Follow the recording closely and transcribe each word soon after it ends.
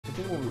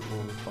think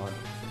we'll respond.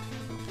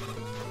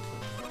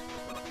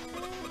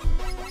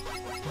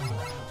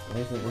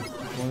 Nathan, it's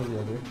one or the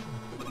other.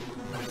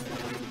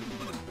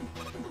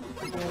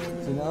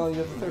 So now you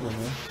got the third one,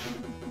 man.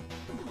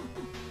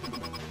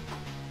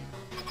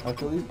 I'll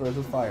kill these birds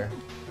with fire.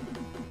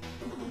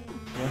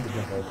 You have to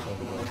jump out of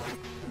the way.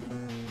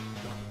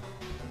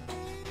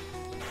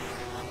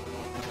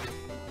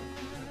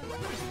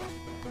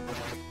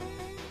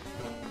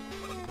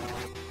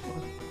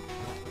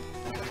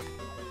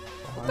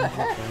 What the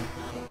heck?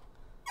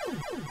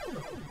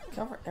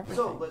 Cover everything.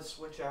 So let's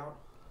switch out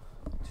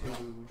to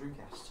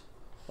Dreamcast.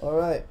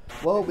 Alright,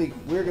 well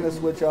we're gonna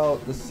switch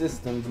out the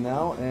systems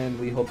now, and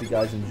we hope you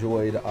guys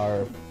enjoyed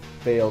our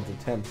failed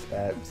attempts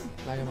at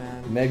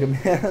Mega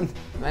Man.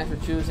 Thanks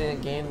for choosing a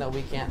game that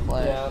we can't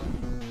play. Yeah.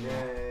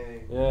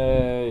 Yay.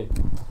 Yay.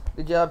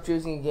 Good job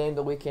choosing a game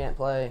that we can't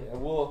play. Yeah,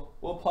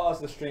 we'll pause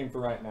the stream for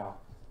right now.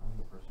 I'm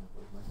the person who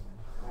plays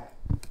Mega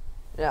Man.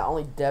 Yeah,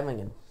 only Devin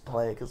can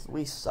play it because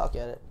we suck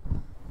at it.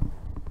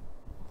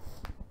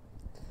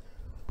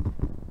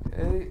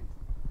 Okay.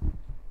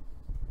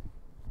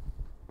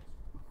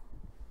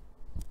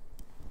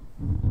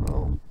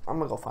 Oh, I'm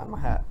gonna go find my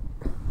hat.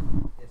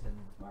 It's in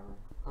my room.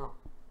 Oh.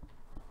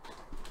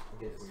 I'll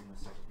get it for you in a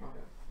second.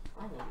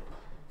 I'm gonna get it.